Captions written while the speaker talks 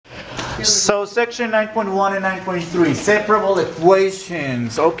So section 9.1 and 9.3, separable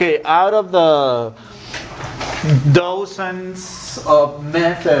equations. Okay, out of the dozens of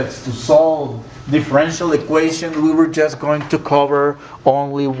methods to solve differential equations, we were just going to cover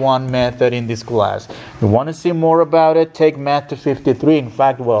only one method in this class. If you want to see more about it, take Math 253. In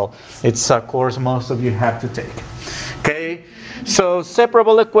fact, well, it's a course most of you have to take. Okay, so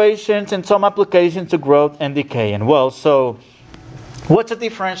separable equations and some applications to growth and decay. And well, so what's a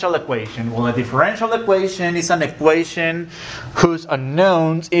differential equation? Well, a differential equation is an equation whose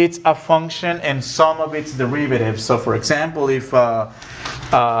unknowns it's a function and some of its derivatives. So for example, if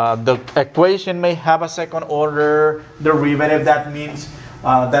the equation may have a second order derivative, that means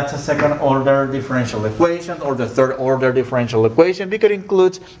that's a second order differential equation, or the third order differential equation, because it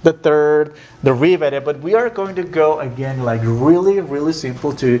includes the third derivative. But we are going to go again like really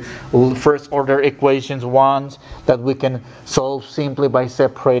simple to first order equations, ones that we can solve simply by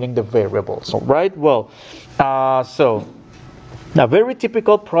separating the variables. All right, well, so a very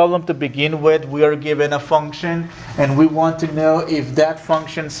typical problem to begin with. We are given a function and we want to know if that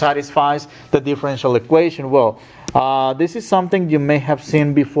function satisfies the differential equation. Well, this is something you may have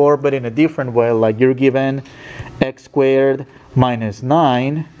seen before, but in a different way. Like you're given x squared minus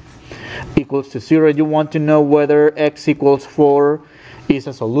 9 equals to 0. You want to know whether x equals 4 is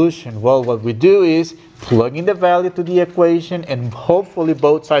a solution. Well, what we do is plug in the value to the equation, and hopefully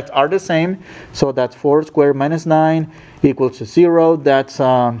both sides are the same. So that's 4 squared minus 9 equals to 0. That's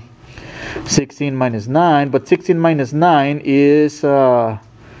 16 minus 9. But 16 minus 9 is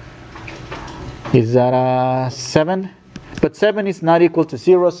that 7? But 7 is not equal to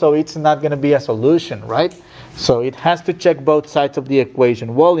 0, so it's not going to be a solution, right? So it has to check both sides of the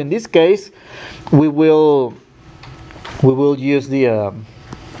equation. Well, in this case, we will use the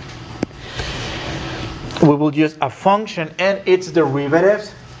we will use a function and its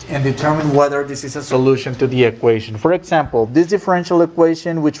derivatives and determine whether this is a solution to the equation. For example, this differential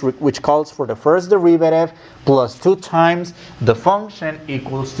equation, which calls for the first derivative plus 2 times the function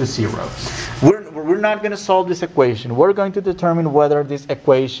equals to 0. We're not going to solve this equation. We're going to determine whether this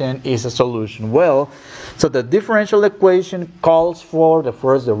equation is a solution. Well, so the differential equation calls for the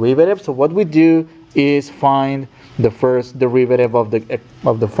first derivative. So what we do is find the first derivative of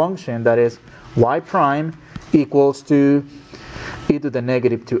the function, that is y prime equals to e to the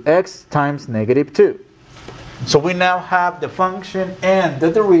negative 2x times negative 2. So we now have the function and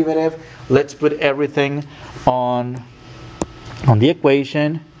the derivative. Let's put everything on the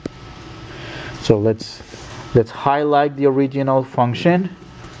equation. So let's highlight the original function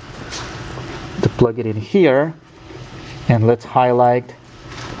to plug it in here, and let's highlight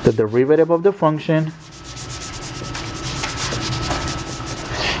the derivative of the function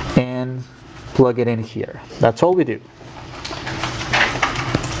and plug it in here. That's all we do.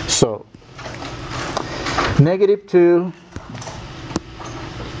 So negative 2,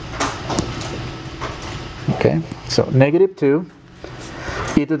 okay, so negative 2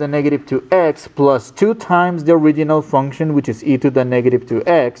 e to the negative 2x plus 2 times the original function, which is e to the negative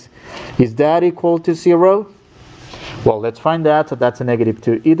 2x. Is that equal to 0? Well, let's find that. So that's a negative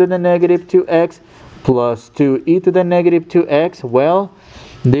 2 e to the negative 2x plus 2 e to the negative 2x. Well,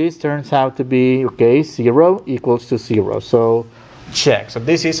 this turns out to be, okay, 0 equals to 0. So check. So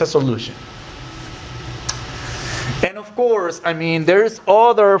this is a solution. And of course, I mean, there's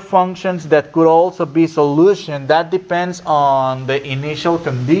other functions that could also be solution. That depends on the initial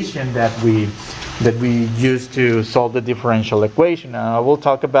condition that we use to solve the differential equation. We'll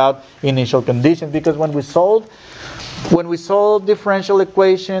talk about initial conditions, because when we solve differential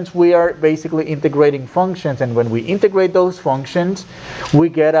equations, we are basically integrating functions, and when we integrate those functions, we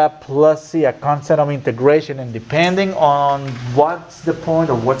get a plus c, a constant of integration, and depending on what's the point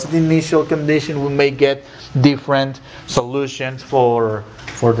or what's the initial condition, we may get different solutions for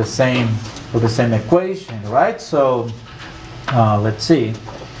the same equation, right? So let's see.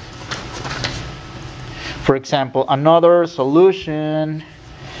 For example, another solution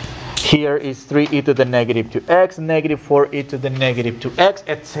here is 3e to the negative 2x, negative 4e to the negative 2x,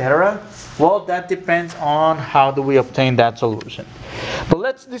 etc. Well, that depends on how do we obtain that solution. But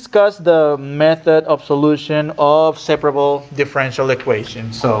let's discuss the method of solution of separable differential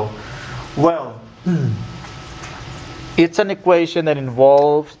equations. So, well, it's an equation that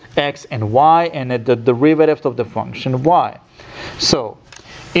involves x and y and the derivatives of the function y. So,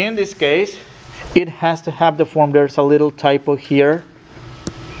 in this case, it has to have the form. There's a little typo here.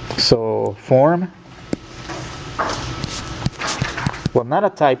 So form, well, not a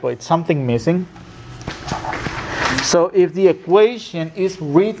typo, it's something missing. So if the equation is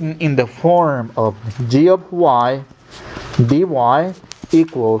written in the form of g of y dy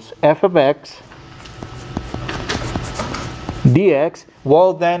equals f of x dx,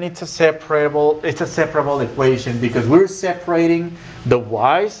 well then it's a separable equation because we're separating the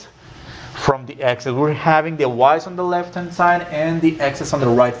y's from the x's. We're having the y's on the left hand side and the x's on the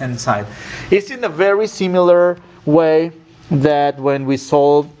right hand side. It's in a very similar way that when we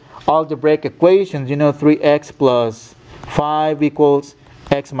solve algebraic equations, 3x plus 5 equals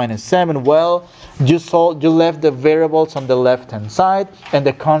x minus 7. Well, you left the variables on the left hand side and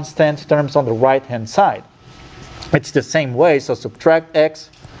the constant terms on the right hand side. It's the same way, so subtract x,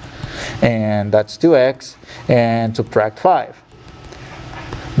 and that's 2x, and subtract 5.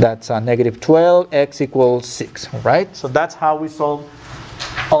 That's negative 12, x equals 6, right? So that's how we solve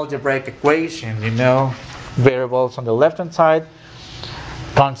algebraic equations, variables on the left-hand side,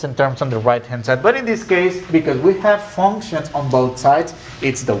 constant terms on the right-hand side. But in this case, because we have functions on both sides,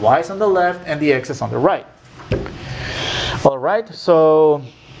 it's the y's on the left and the x's on the right. All right, so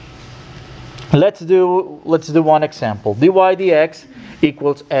let's do one example. dy dx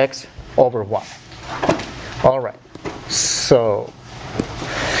equals x over y. All right, so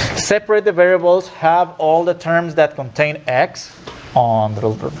separate the variables, have all the terms that contain x on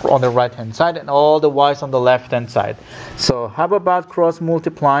the right hand side and all the y's on the left hand side. So how about cross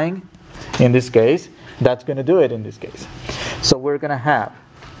multiplying in this case? That's going to do it in this case. So we're going to have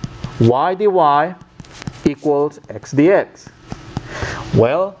y dy equals x dx.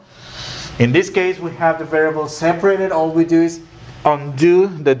 Well, in this case we have the variables separated. All we do is undo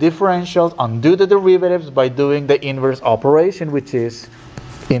the differentials, undo the derivatives by doing the inverse operation, which is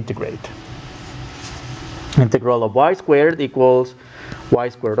integrate. Integral of y squared equals y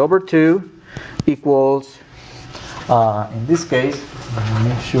squared over 2 equals, in this case, let me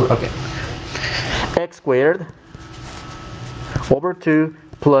make sure, okay, x squared over 2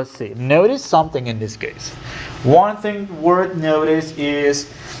 plus c. Notice something in this case. One thing worth notice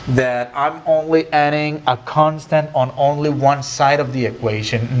is that I'm only adding a constant on only one side of the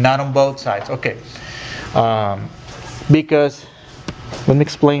equation, not on both sides. Okay, because let me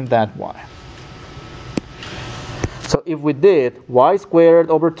explain that why. So if we did y squared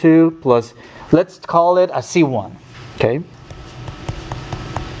over 2 plus, let's call it a c1, okay?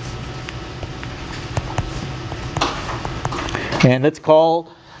 And let's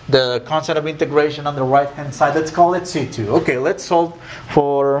call the constant of integration on the right hand side, let's call it c2. Okay, let's solve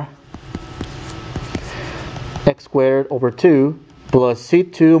for x squared over 2 plus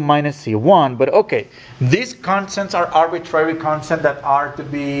c2 minus c1. But okay, these constants are arbitrary constants that are to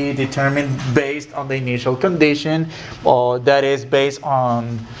be determined based on the initial condition, or that is based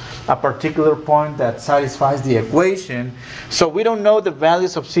on a particular point that satisfies the equation. So we don't know the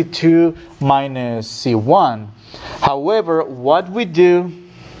values of c2 minus c1. However, what we do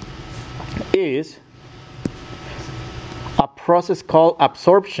is a process called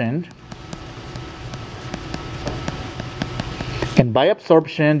absorption. And by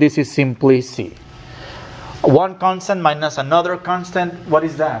absorption, this is simply C. One constant minus another constant, what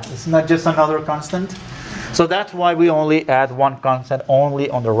is that? It's not just another constant. So that's why we only add one constant only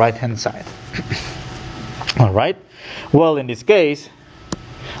on the right hand side. All right. Well, in this case,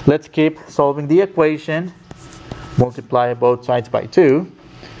 let's keep solving the equation. Multiply both sides by 2.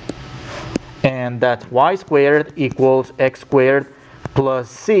 And that's y squared equals x squared plus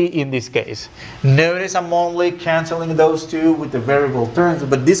c in this case. Notice I'm only canceling those two with the variable terms,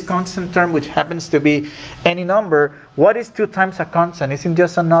 but this constant term, which happens to be any number, what is 2 times a constant? Isn't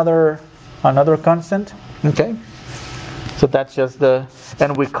just another constant? Okay, so that's just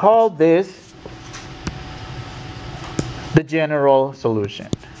and we call this the general solution.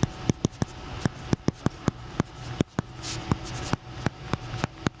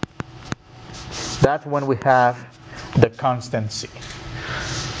 That's when we have the constant c.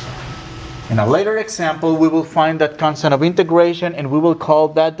 In a later example, we will find that constant of integration and we will call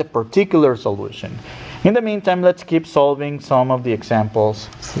that the particular solution. In the meantime, let's keep solving some of the examples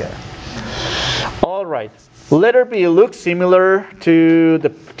here. All right, letter B looks similar to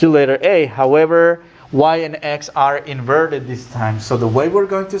letter A. However, y and x are inverted this time. So the way we're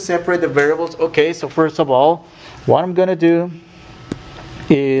going to separate the variables, okay, so first of all, what I'm going to do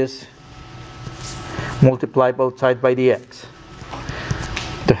is multiply both sides by the x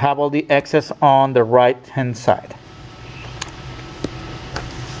to have all the x's on the right hand side.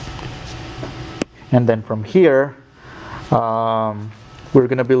 And then from here, we're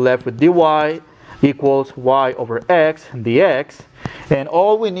going to be left with dy equals y over x dx, and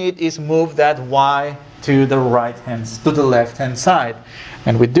all we need is move that y to the left hand side,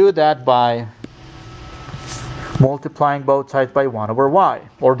 and we do that by multiplying both sides by 1 over y,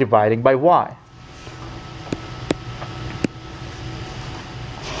 or dividing by y.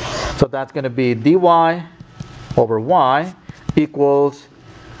 So that's going to be dy over y equals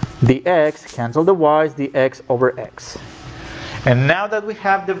dx, cancel the y's, dx over x. And now that we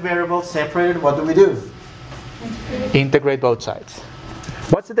have the variables separated, what do? Integrate both sides.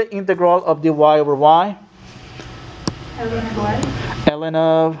 What's the integral of dy over y? ln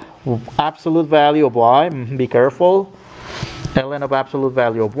of absolute value of y, be careful. ln of absolute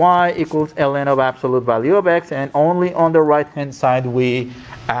value of y equals ln of absolute value of x, and only on the right hand side we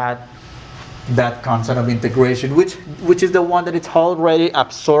add that constant of integration, which is the one that it's already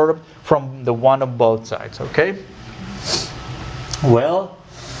absorbed from the one of both sides. Okay? Well,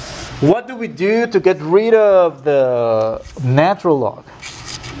 what do we do to get rid of the natural log?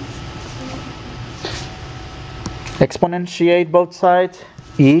 Exponentiate both sides,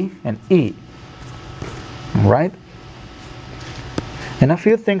 e and e. Right? And a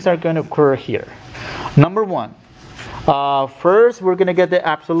few things are going to occur here. Number one, first we're going to get the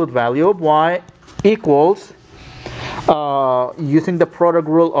absolute value of y equals, using the product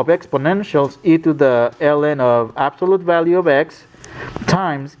rule of exponentials, e to the ln of absolute value of x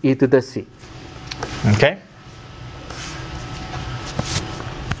times e to the c. Okay?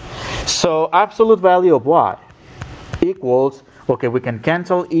 So absolute value of y equals, okay, we can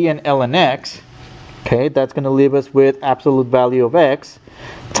cancel e and ln x. Okay, that's going to leave us with absolute value of x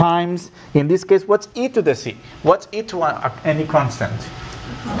times, in this case, what's e to the c? What's e to any constant?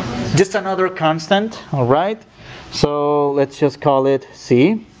 Just another constant, all right? So let's just call it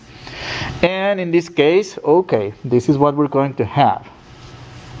c. And in this case, okay, this is what we're going to have.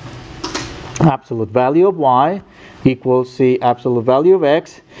 Absolute value of y equals c absolute value of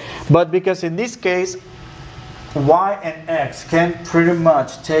x. But because in this case, y and x can pretty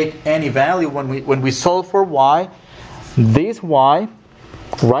much take any value when we solve for y, this y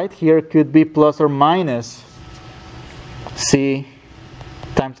right here could be plus or minus c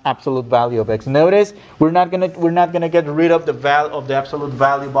times absolute value of x. Notice we're not gonna get rid of the value of the absolute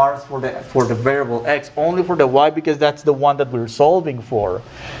value bars for the variable x, only for the y, because that's the one that we're solving for.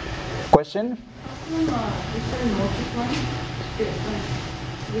 Question?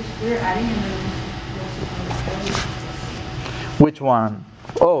 We're adding Which one?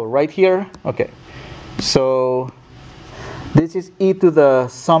 Oh, right here? Okay. So this is e to the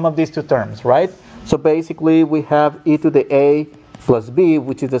sum of these two terms, right? So basically we have e to the a plus b,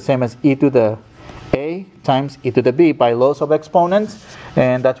 which is the same as e to the a times e to the b by laws of exponents,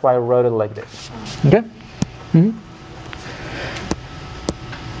 and that's why I wrote it like this. Okay? Mm-hmm.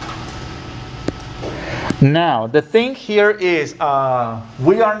 Now, the thing here is, we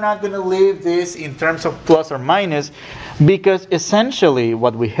are not going to leave this in terms of plus or minus, because essentially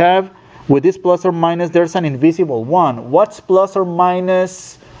what we have with this plus or minus, there's an invisible one. What's plus or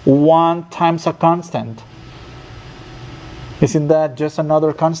minus 1 times a constant? Isn't that just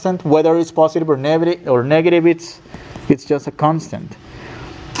another constant? Whether it's positive or negative, it's just a constant.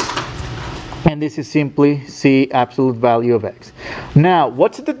 And this is simply c absolute value of x. Now,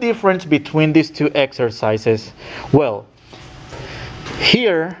 what's the difference between these two exercises? Well,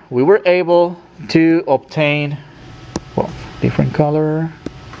 here we were able to obtain, well, different color,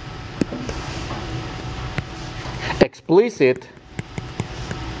 explicit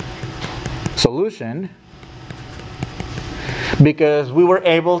solution, because we were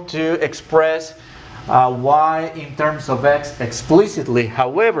able to express y in terms of x explicitly.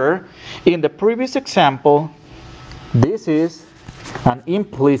 However, in the previous example, this is an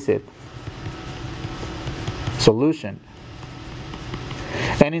implicit solution.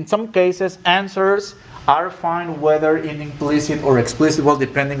 And in some cases, answers are fine whether in implicit or explicit, well,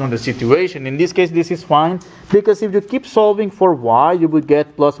 depending on the situation. In this case, this is fine, because if you keep solving for y, you would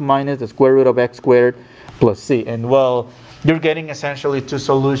get plus minus the square root of x squared plus c. And well, you're getting essentially two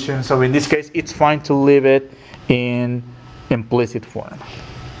solutions. So in this case, it's fine to leave it in implicit form.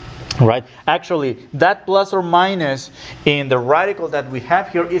 Right? Actually, that plus or minus in the radical that we have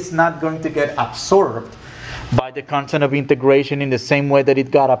here is not going to get absorbed by the constant of integration in the same way that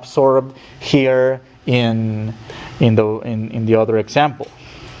it got absorbed here in the other example.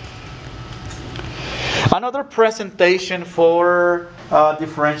 Another presentation for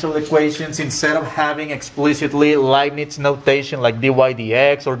differential equations, instead of having explicitly Leibniz notation like dy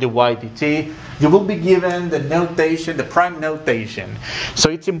dx or dy dt, you will be given the notation, the prime notation. So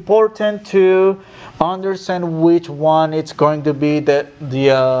it's important to understand which one it's going to be the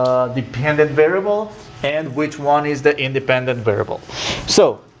dependent variable and which one is the independent variable.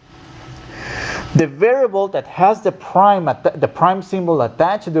 So The variable that has the prime symbol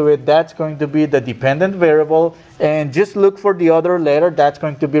attached to it, that's going to be the dependent variable, and just look for the other letter that's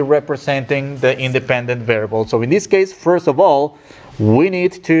going to be representing the independent variable. So in this case, first of all, we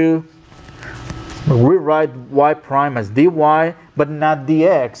need to rewrite y prime as dy, but not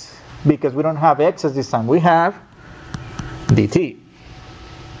dx, because we don't have x as this time, we have dt.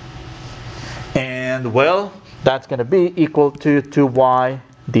 And well, that's going to be equal to 2y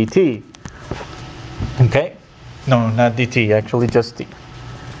dt. Okay? No, not dt, actually just t.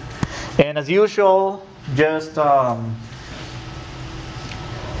 And as usual, just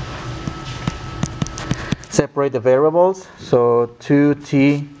separate the variables. So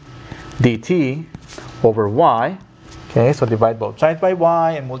 2t dt over y. Okay, so divide both sides by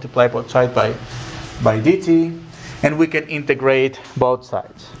y and multiply both sides by dt. And we can integrate both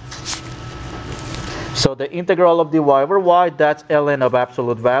sides. So the integral of dy over y, that's ln of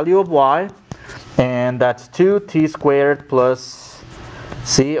absolute value of y. And that's 2t squared plus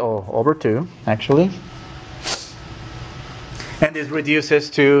c over 2, actually. And this reduces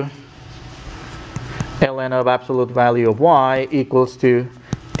to ln of absolute value of y equals to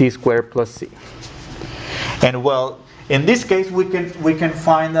t squared plus c. And well, in this case, we can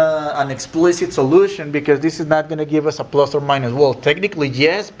find an explicit solution, because this is not going to give us a plus or minus. Well, technically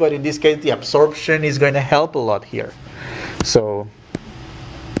yes, but in this case, the absorption is going to help a lot here. So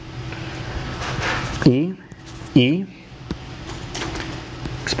e,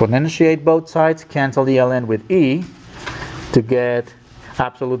 exponentiate both sides, cancel the ln with e to get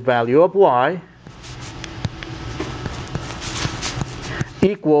absolute value of y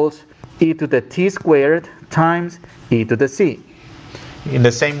equals e to the t squared times e to the c. In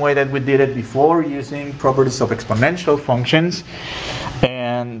the same way that we did it before, using properties of exponential functions.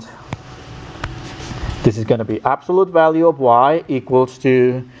 And this is going to be absolute value of y equals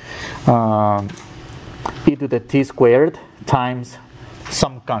to e to the t squared times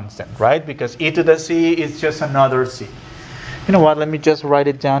some constant, right? Because e to the c is just another c. You know what? Let me just write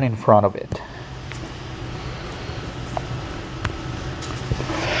it down in front of it.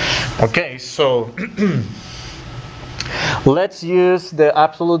 Okay, so let's use the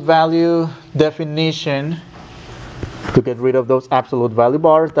absolute value definition to get rid of those absolute value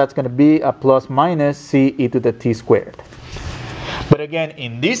bars. That's going to be a plus minus c e to the t squared. But again,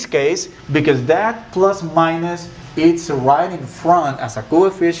 in this case, because that plus minus, it's right in front as a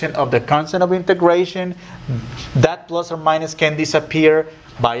coefficient of the constant of integration, that plus or minus can disappear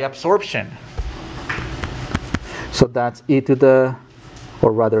by absorption. So that's e to the,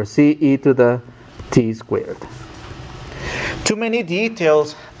 or rather c e to the t squared. Too many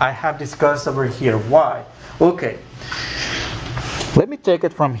details I have discussed over here. Why? Okay. Let me take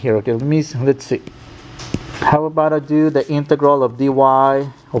it from here. Okay, let's see. How about I do the integral of dy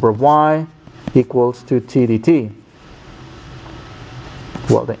over y equals to t dt?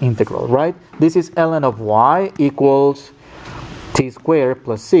 Well, the integral, right? This is ln of y equals t squared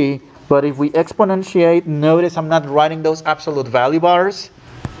plus c. But if we exponentiate, notice I'm not writing those absolute value bars.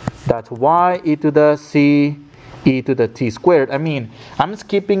 That's y e to the c e to the t squared. I mean, I'm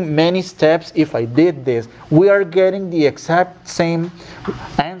skipping many steps if I did this. We are getting the exact same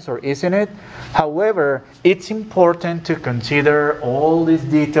answer, isn't it? However, it's important to consider all these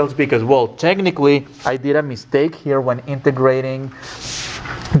details because, well, technically, I did a mistake here when integrating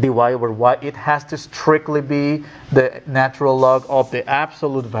dy over y. It has to strictly be the natural log of the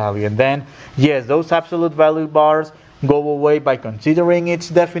absolute value. And then, yes, those absolute value bars go away by considering its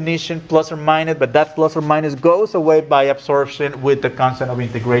definition plus or minus, but that plus or minus goes away by absorption with the constant of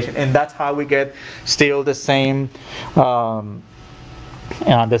integration, and that's how we get still the same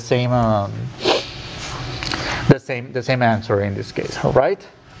answer in this case. All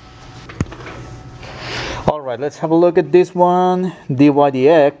right, let's have a look at this one. Dy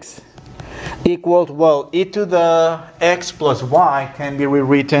dx equals, well, e to the x plus y can be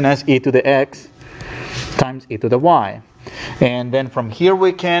rewritten as e to the x times e to the y. And then from here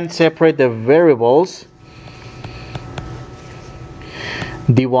we can separate the variables.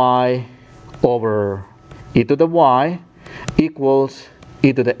 Dy over e to the y equals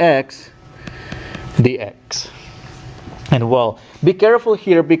e to the x dx. And well, be careful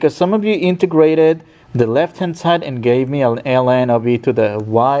here because some of you integrated the left hand side and gave me an ln of e to the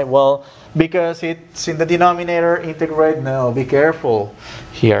y. Well, because it's in the denominator, integrate. No, be careful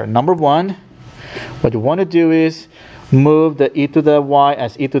here. Number one, what you want to do is move the e to the y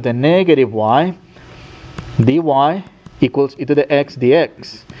as e to the negative y. Dy equals e to the x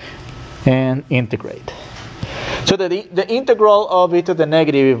dx. And integrate. So the integral of e to the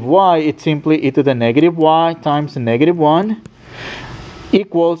negative y, it's simply e to the negative y times the negative 1.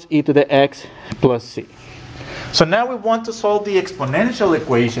 equals e to the x plus c. So now we want to solve the exponential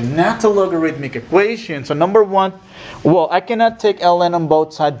equation, not the logarithmic equation. So number one, well, I cannot take ln on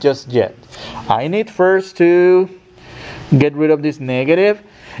both sides just yet. I need first to get rid of this negative,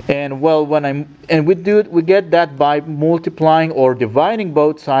 and well, we get that by multiplying or dividing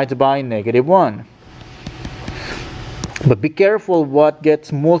both sides by -1. But be careful what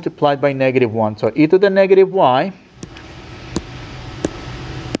gets multiplied by -1. So e to the negative y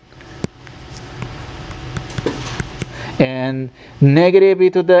and negative e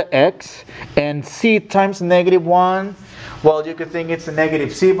to the x, and c times -1. Well, you could think it's a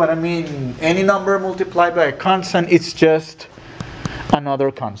negative c, but I mean, any number multiplied by a constant, it's just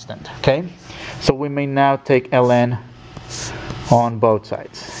another constant, okay? So we may now take ln on both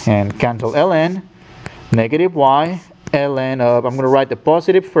sides and cancel ln, negative y, ln of, I'm going to write the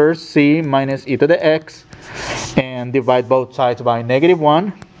positive first, c minus e to the x, and divide both sides by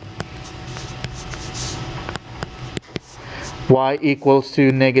 -1. Y equals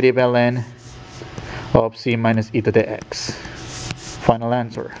to negative ln of c minus e to the x. Final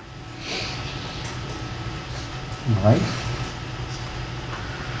answer. All right.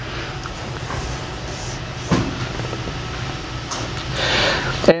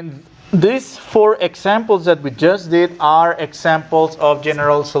 And these 4 examples that we just did are examples of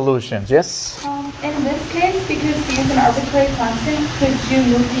general solutions. Yes? In this case, because you use an arbitrary constant, could you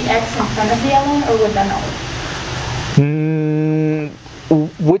move the x in front of the ln, or would that not work?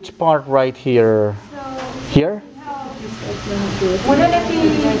 Which part right here? Here? Wouldn't it be,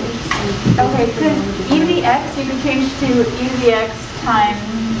 okay, because e to the x you could change to e to the x times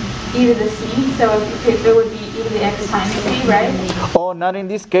e to the c, so it would be e to the x times c, right? Oh, not in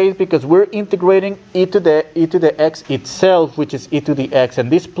this case, because we're integrating e to the x itself, which is e to the x, and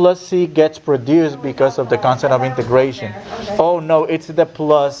this plus c gets produced because of the constant of integration. Okay. Oh no, it's the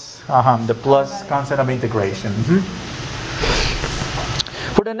plus constant of integration.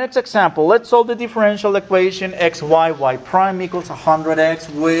 For the next example, let's solve the differential equation xy y prime equals 100x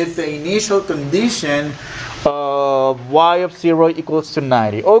with the initial condition of y of 0 equals to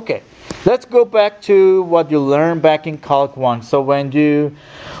 90. Okay, let's go back to what you learned back in Calc 1. So when you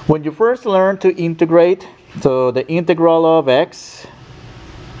first learn to integrate, so the integral of x,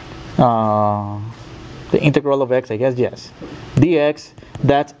 I guess, yes, dx,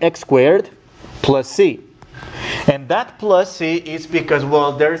 that's x squared plus c. And that plus c is because,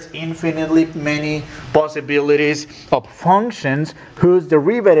 well, there's infinitely many possibilities of functions whose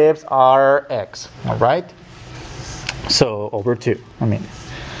derivatives are x, all right? So over 2,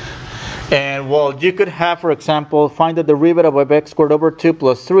 and well, you could have, for example, find the derivative of x squared over 2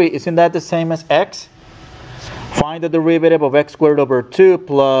 plus 3. Isn't that the same as x? Find the derivative of x squared over 2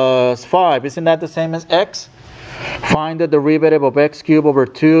 plus 5. Isn't that the same as x? Find the derivative of x cubed over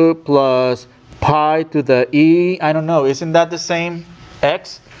 2 plus pi to the e, I don't know, isn't that the same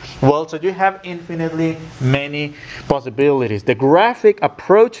x? Well, so you have infinitely many possibilities. The graphic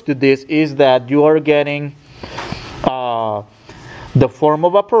approach to this is that you are getting the form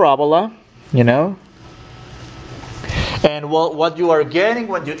of a parabola, and well, what you are getting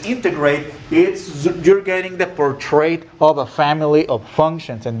when you integrate, you're getting the portrait of a family of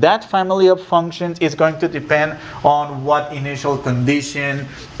functions, and that family of functions is going to depend on what initial condition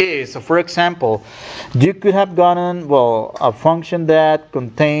is. So for example, you could have gotten, well, a function that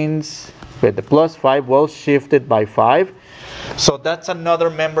contains with the plus 5, well, shifted by 5. So that's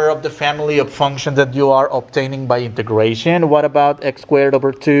another member of the family of functions that you are obtaining by integration. What about x squared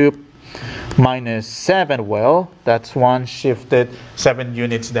over 2 minus 7? Well, that's one shifted 7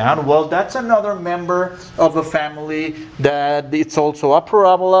 units down. Well, that's another member of a family that it's also a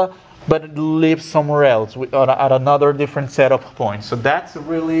parabola, but it lives somewhere else at another different set of points. So that's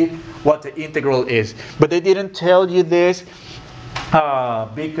really what the integral is. But they didn't tell you this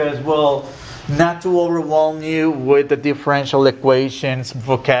because, well, not to overwhelm you with the differential equations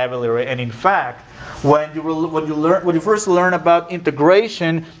vocabulary. And in fact, when you first learn about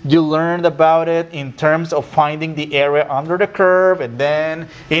integration, you learned about it in terms of finding the area under the curve, and then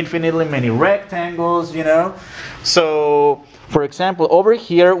infinitely many rectangles, So, for example, over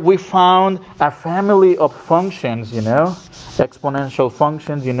here we found a family of functions, exponential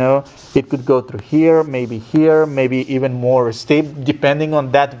functions, it could go through here, maybe even more steep, depending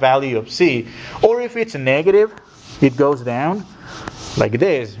on that value of c. Or if it's negative, it goes down like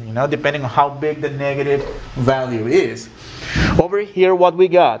this, depending on how big the negative value is. Over here, what we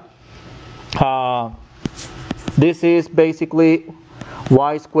got? This is basically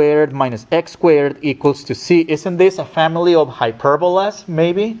y squared minus x squared equals to c. Isn't this a family of hyperbolas,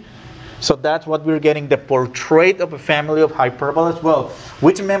 maybe? So that's what we're getting, the portrait of a family of hyperbolas. Well,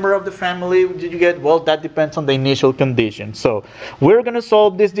 which member of the family did you get? Well, that depends on the initial condition. So we're going to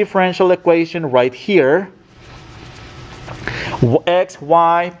solve this differential equation right here. X,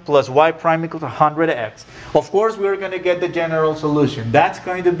 y plus y prime equals 100x. Of course, we're going to get the general solution. That's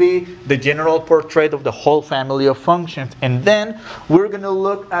going to be the general portrait of the whole family of functions. And then we're going to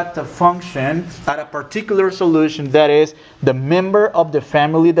look at the function, at a particular solution, that is the member of the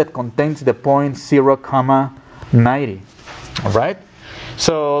family that contains the point 0, 90. All right?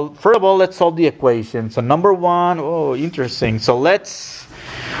 So first of all, let's solve the equation. So number one, oh, interesting. So let's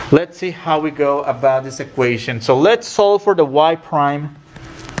see how we go about this equation. So let's solve for the y prime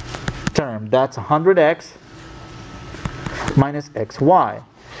term. That's 100x minus xy.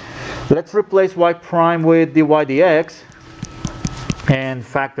 Let's replace y prime with dy dx and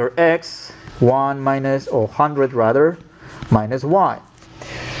factor x, 1 minus, or 100 rather, minus y.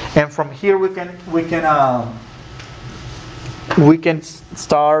 And from here we can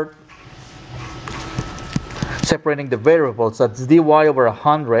start separating the variables. That's dy over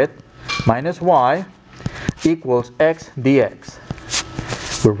 100 minus y equals x dx.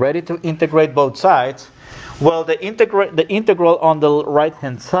 We're ready to integrate both sides. Well, the integral on the right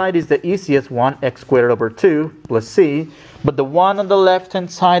hand side is the easiest one, x squared over 2 plus c, but the one on the left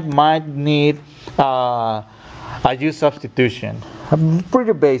hand side might need a u substitution, a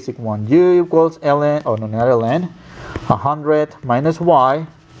pretty basic one. U equals ln, oh no, not ln, 100 minus y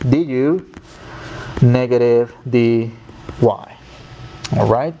du negative dy.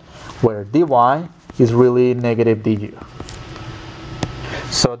 Alright, where dy is really negative du.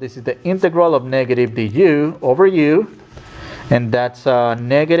 So this is the integral of negative du over u, and that's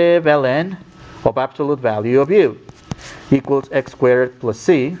negative ln of absolute value of u equals x squared plus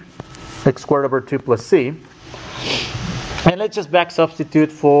c, x squared over 2 plus c. And let's just back substitute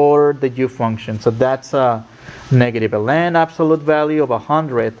for the u function. So that's negative ln absolute value of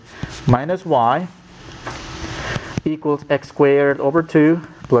 100 minus y equals x squared over 2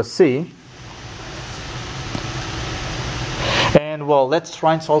 plus c. And well, let's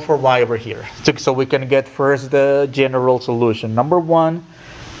try and solve for y over here, so we can get first the general solution. Number one,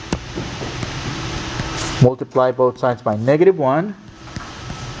 multiply both sides by negative 1,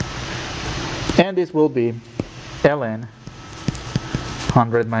 and this will be ln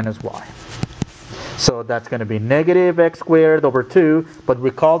 100 minus y. So that's going to be negative x squared over 2, but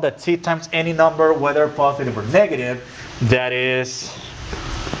recall that c times any number, whether positive or negative, that is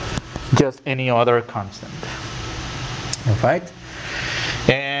just any other constant. Alright?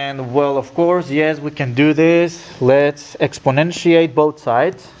 And well, of course, yes, we can do this. Let's exponentiate both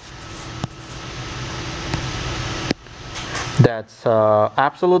sides. That's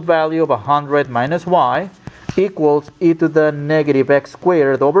absolute value of 100 minus y equals e to the negative x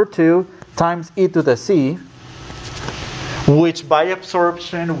squared over 2 times e to the c, which by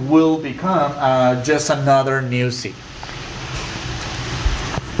absorption will become just another new c.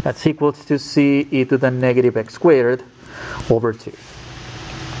 That's equals to c e to the negative x squared over 2.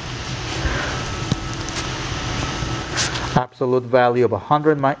 Absolute value of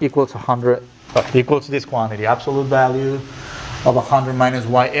 100 equals 100 equals this quantity. Absolute value of 100 minus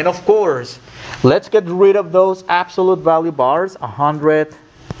y. And of course, let's get rid of those absolute value bars, 100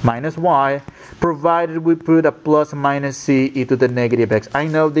 minus y, provided we put a plus minus c e to the negative x. I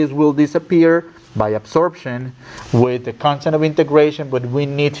know this will disappear by absorption with the constant of integration, but we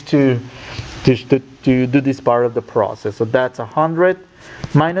need to do this part of the process. So that's 100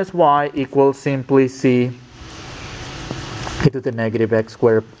 minus y equals simply c e to the negative x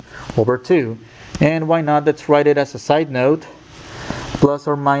squared over 2. And why not? Let's write it as a side note. Plus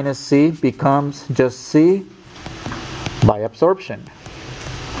or minus c becomes just c by absorption.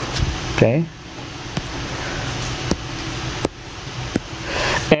 Okay.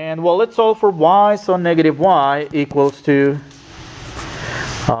 And well, let's solve for y. So negative y equals to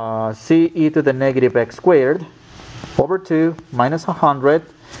c e to the negative x squared over 2 minus 100.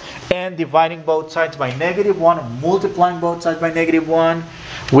 And dividing both sides by negative 1, or multiplying both sides by negative 1,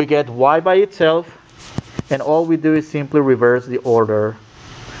 we get y by itself. And all we do is simply reverse the order.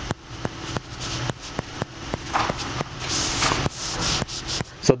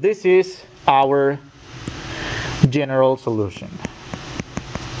 So this is our general solution.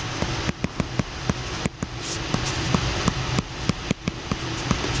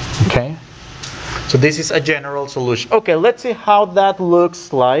 Okay, so this is a general solution. Okay, let's see how that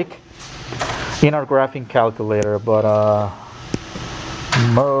looks like in our graphing calculator. But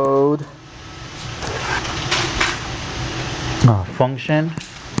mode, function,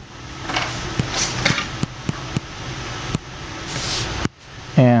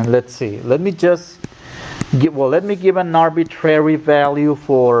 and let's see. Let me just let me give an arbitrary value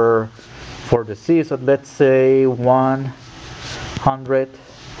for the c. So let's say 100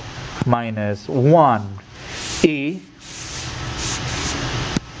 minus 1 e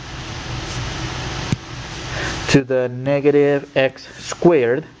to the negative x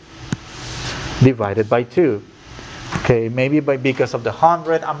squared divided by 2. Okay, maybe because of the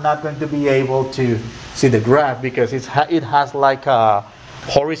 100, I'm not going to be able to see the graph because it has like a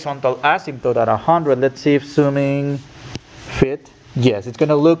horizontal asymptote at 100. Let's see if zooming fit. Yes, it's going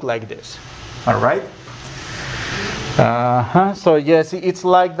to look like this. All right. So yes, it's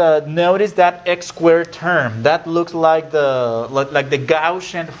like notice that x squared term. That looks like the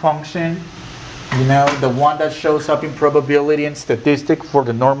Gaussian function. You know, the one that shows up in probability and statistics for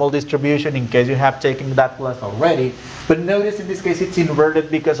the normal distribution, in case you have taken that class already. But notice in this case it's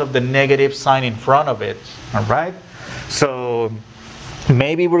inverted because of the negative sign in front of it. Alright? So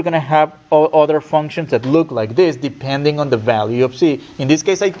maybe we're going to have other functions that look like this depending on the value of c. In this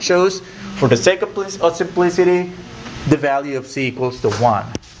case I chose, for the sake of simplicity, the value of c equals to 1.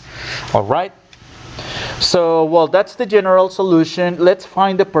 Alright? So, well, that's the general solution. Let's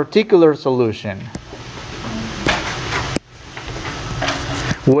find the particular solution.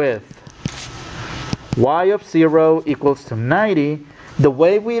 With y of 0 equals to 90, the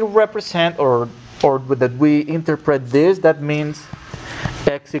way we represent or that we interpret this, that means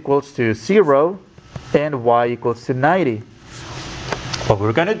x equals to 0 and y equals to 90. What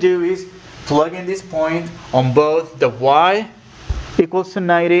we're going to do is plug in this point on both the y equals to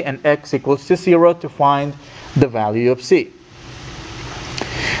 90 and x equals to 0 to find the value of c.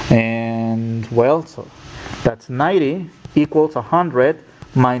 And well, so that's 90 equals 100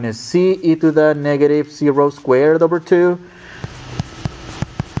 minus c e to the negative 0 squared over 2.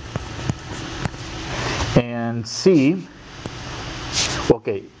 And c,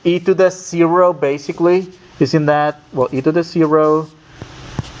 okay, e to the 0 basically is in that, well, e to the 0,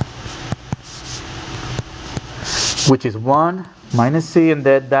 which is 1 minus c, and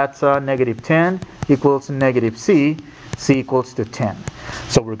that's negative 10 equals negative c equals to 10.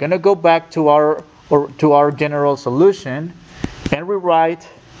 So we're going to go back to our general solution and rewrite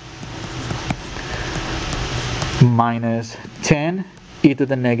minus 10 e to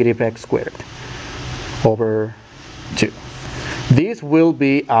the negative x squared over 2. This will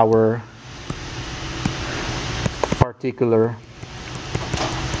be our particular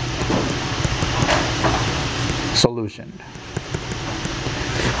solution.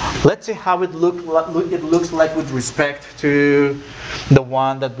 Let's see how it looks like with respect to the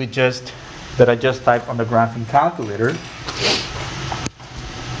one that I just typed on the graphing calculator.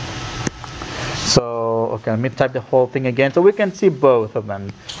 So, okay, let me type the whole thing again so we can see both of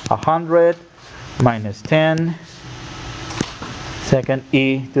them. 100 minus 10, second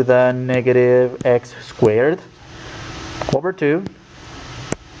e to the negative x squared over 2.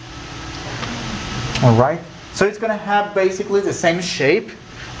 Alright, so it's going to have basically the same shape.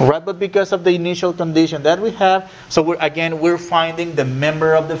 Right, but because of the initial condition that we have, so we're finding the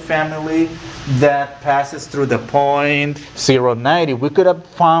member of the family that passes through the point 0, 90. We could have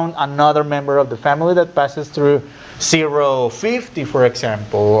found another member of the family that passes through 0, 50, for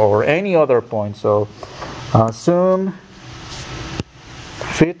example, or any other point. So zoom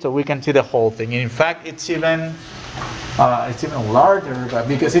fit so we can see the whole thing. In fact, it's even larger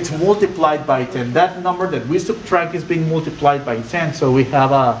because it's multiplied by 10. That number that we subtract is being multiplied by 10, so we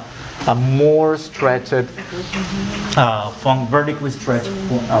have a more stretched, vertically stretched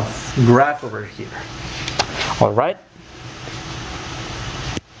graph over here. All right.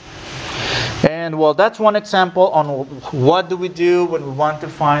 And well, that's one example on what do we do when we want to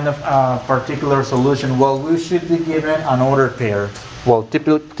find a particular solution. Well, we should be given an ordered pair. Well,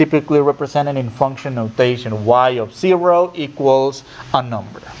 typically represented in function notation, y of 0 equals a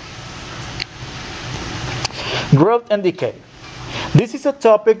number. Growth and decay. This is a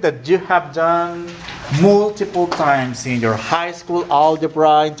topic that you have done multiple times in your high school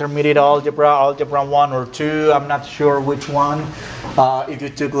algebra, intermediate algebra, algebra 1 or 2, I'm not sure which one. If you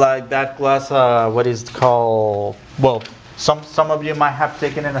took like that class, what is it called? Well, some of you might have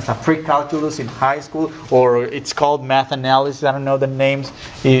taken it as a pre-calculus in high school, or it's called math analysis. I don't know the names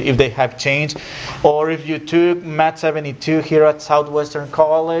if they have changed. Or if you took Math 72 here at Southwestern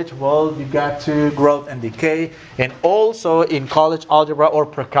College, well, you got to growth and decay. And also in college algebra or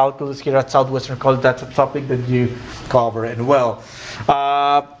pre-calculus here at Southwestern College, that's a topic that you cover. And well,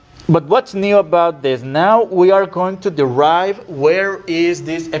 but what's new about this? Now we are going to derive where is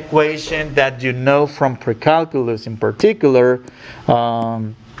this equation that you know from pre-calculus, in particular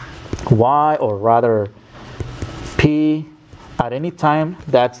y, or rather p at any time.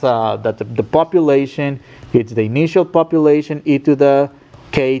 That's that the population, it's the initial population e to the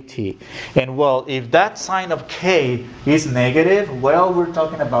kt. And well, if that sign of k is negative, well, we're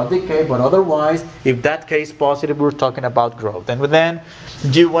talking about decay, but otherwise, if that k is positive, we're talking about growth. And then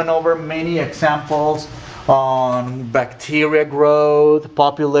you went over many examples on bacteria growth,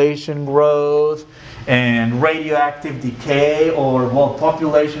 population growth, and radioactive decay, or well,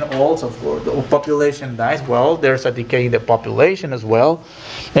 population also, of course, the population dies, well, there's a decay in the population as well.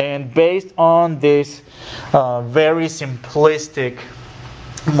 And based on this very simplistic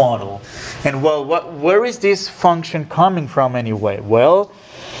model, and well, where is this function coming from anyway? Well,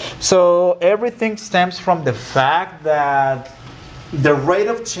 so everything stems from the fact that the rate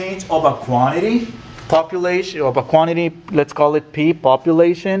of change of a quantity, population of a quantity, let's call it P,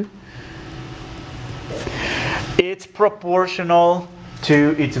 population, it's proportional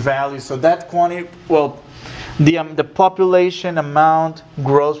to its value. So that quantity, well, the population amount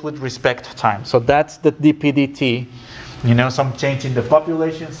grows with respect to time. So that's the dPdt, some change in the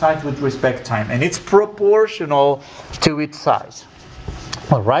population size with respect to time, and it's proportional to its size.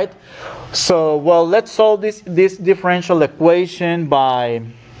 All right. So well, let's solve this differential equation by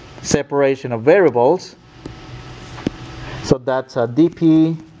separation of variables. So that's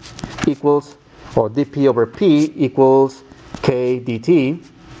dp equals, or dp over p equals k dt,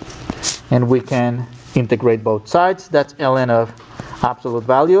 and we can integrate both sides. That's ln of absolute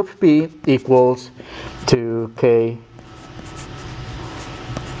value of p equals to kt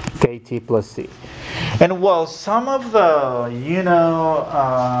plus c. And well, some of the,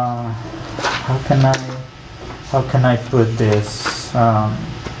 how can I put this?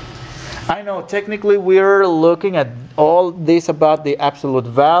 I know technically we're looking at all this about the absolute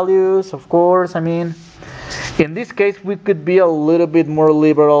values, of course. I mean, in this case, we could be a little bit more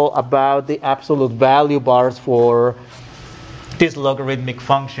liberal about the absolute value bars for this logarithmic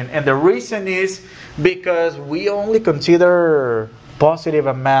function. And the reason is because we only consider positive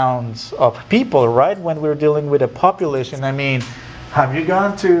amounts of people, right, when we're dealing with a population. I mean, have you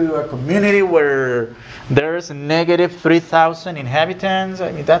gone to a community where there's negative 3,000 inhabitants?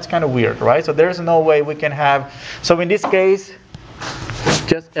 I mean, that's kind of weird, right? So there's no way we can have, so in this case,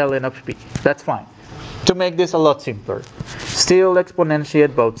 just ln of p. That's fine. To make this a lot simpler, still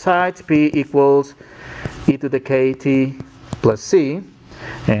exponentiate both sides. P equals e to the kt plus c,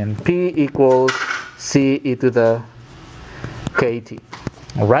 and p equals c e to the kt.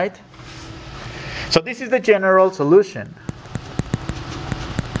 All right? So this is the general solution.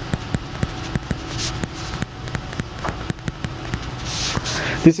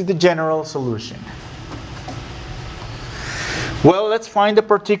 This is the general solution. Well, let's find a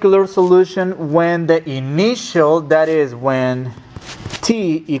particular solution when the initial, that is when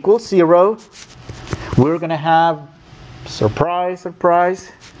t equals 0, we're going to have, surprise,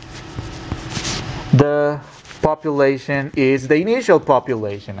 surprise, the population is the initial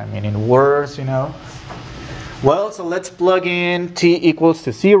population. I mean, in words, Well, so let's plug in t equals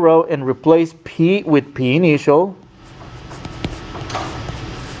to 0 and replace p with p initial.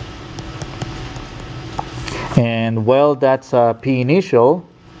 And well, that's p initial,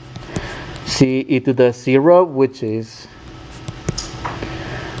 c e to the 0, which is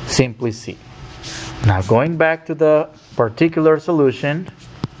simply c. Now going back to the particular solution,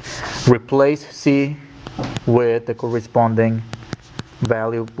 replace c with the corresponding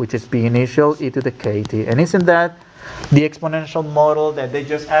value, which is p initial e to the kt. And isn't that the exponential model that they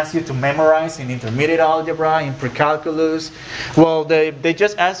just ask you to memorize in intermediate algebra, in pre-calculus? Well, they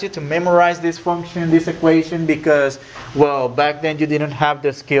just ask you to memorize this function, this equation, because, well, back then you didn't have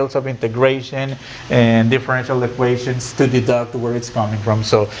the skills of integration and differential equations to deduct where it's coming from.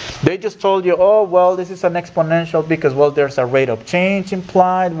 So they just told you, oh, well, this is an exponential because, well, there's a rate of change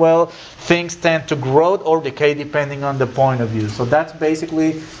implied. Well, things tend to grow or decay depending on the point of view. So that's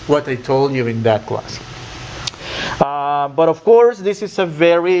basically what they told you in that class. But of course, this is a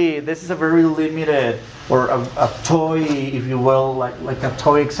very limited, or a toy, if you will, like a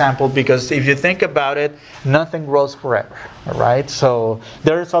toy example, because if you think about it, nothing grows forever. All right. So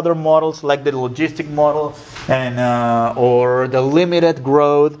there's other models like the logistic model and or the limited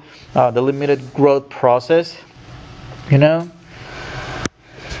growth process.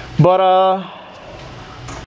 But